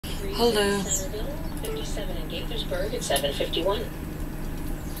Hello. 57 in Gaithersburg at 7:51.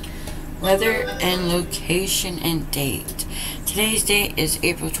 Weather and location and date. Today's date is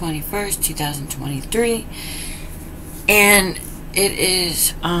April 21st, 2023. And it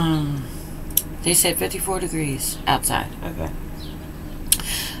is, they said 54 degrees outside. Okay.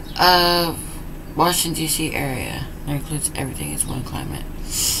 Washington, D.C. area. That includes everything. It's one climate.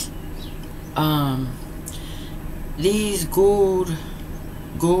 These ghouls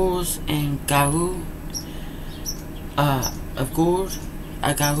and garu, of gold,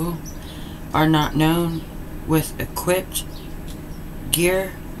 agaru, are not known with equipped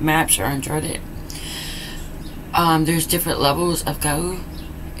gear, maps, or uncharted. There's different levels of garu.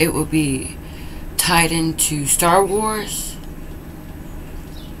 It will be tied into Star Wars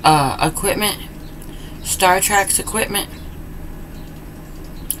equipment, Star Trek's equipment.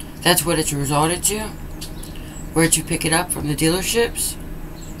 That's what it's resorted to. Where'd you pick it up from the dealerships?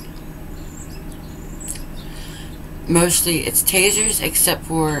 Mostly it's tasers, except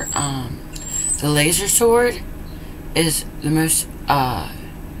for the laser sword is the most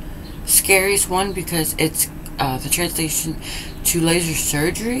scariest one, because it's the translation to laser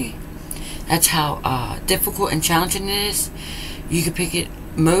surgery. That's how difficult and challenging it is. You can pick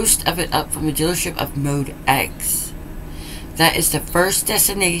most of it up from the dealership of Mode X. That is the first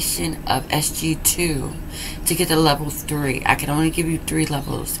destination of SG2 to get to level 3. I can only give you 3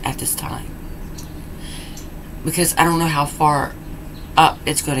 levels at this time, because I don't know how far up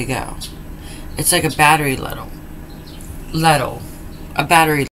it's going to go. It's like a battery letter. A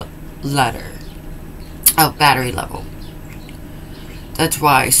battery letter. Oh, battery level. That's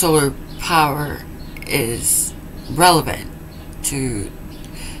why solar power is relevant to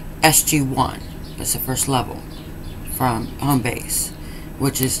SG1. It's the first level from home base,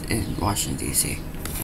 which is in Washington, D.C.